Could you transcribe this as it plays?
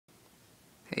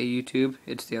Hey YouTube,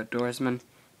 it's the Outdoorsman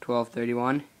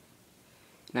 1231, and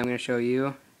I'm going to show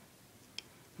you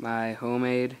my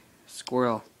homemade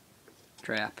squirrel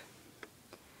trap.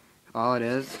 All it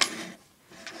is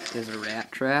a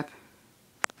rat trap.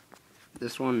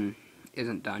 This one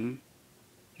isn't done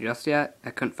just yet.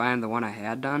 I couldn't find the one I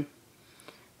had done,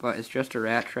 but it's just a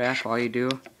rat trap. All you do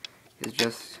is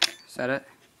just set it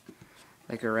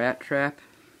like a rat trap.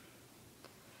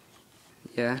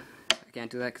 Yeah, I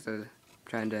can't do that because I was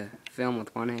trying to film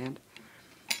with one hand.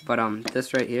 But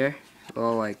this right here,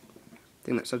 little like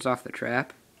thing that sets off the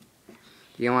trap.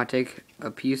 You want to take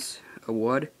a piece of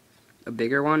wood, a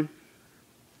bigger one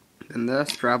than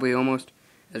this, probably almost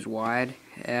as wide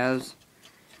as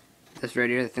this right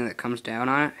here, the thing that comes down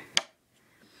on it.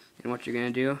 And what you're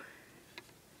gonna do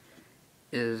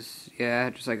is,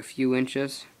 just like a few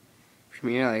inches from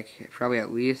here, like probably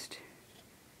at least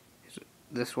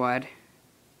this wide.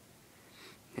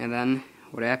 And then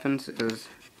what happens is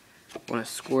when a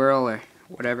squirrel or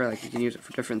whatever, like you can use it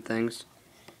for different things.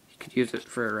 You could use it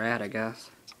for a rat, I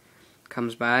guess.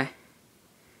 Comes by,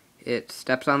 it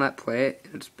steps on that plate,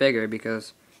 and it's bigger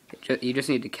because you just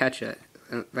need to catch it.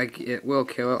 Like it will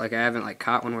kill it. Like I haven't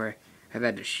caught one where I've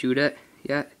had to shoot it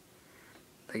yet.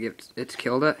 Like it's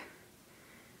killed it.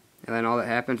 And then all that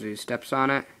happens is he steps on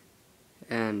it,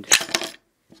 and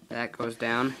that goes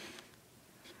down,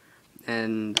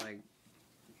 and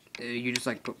you just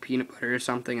put peanut butter or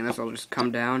something, and this will just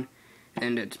come down,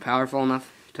 and it's powerful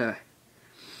enough to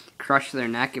crush their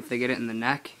neck if they get it in the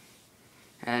neck,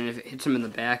 and if it hits them in the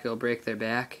back, it'll break their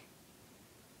back,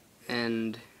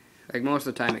 and most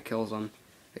of the time it kills them.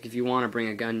 If you want to bring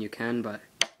a gun, you can, but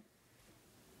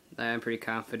I'm pretty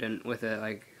confident with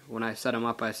it. When I set them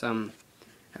up, I have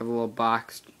a little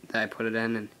box that I put it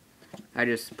in, and I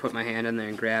just put my hand in there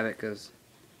and grab it because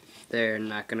they're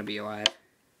not going to be alive.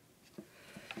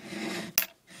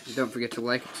 Don't forget to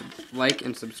like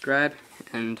and subscribe,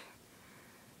 and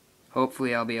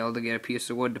hopefully I'll be able to get a piece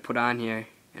of wood to put on here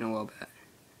in a little bit.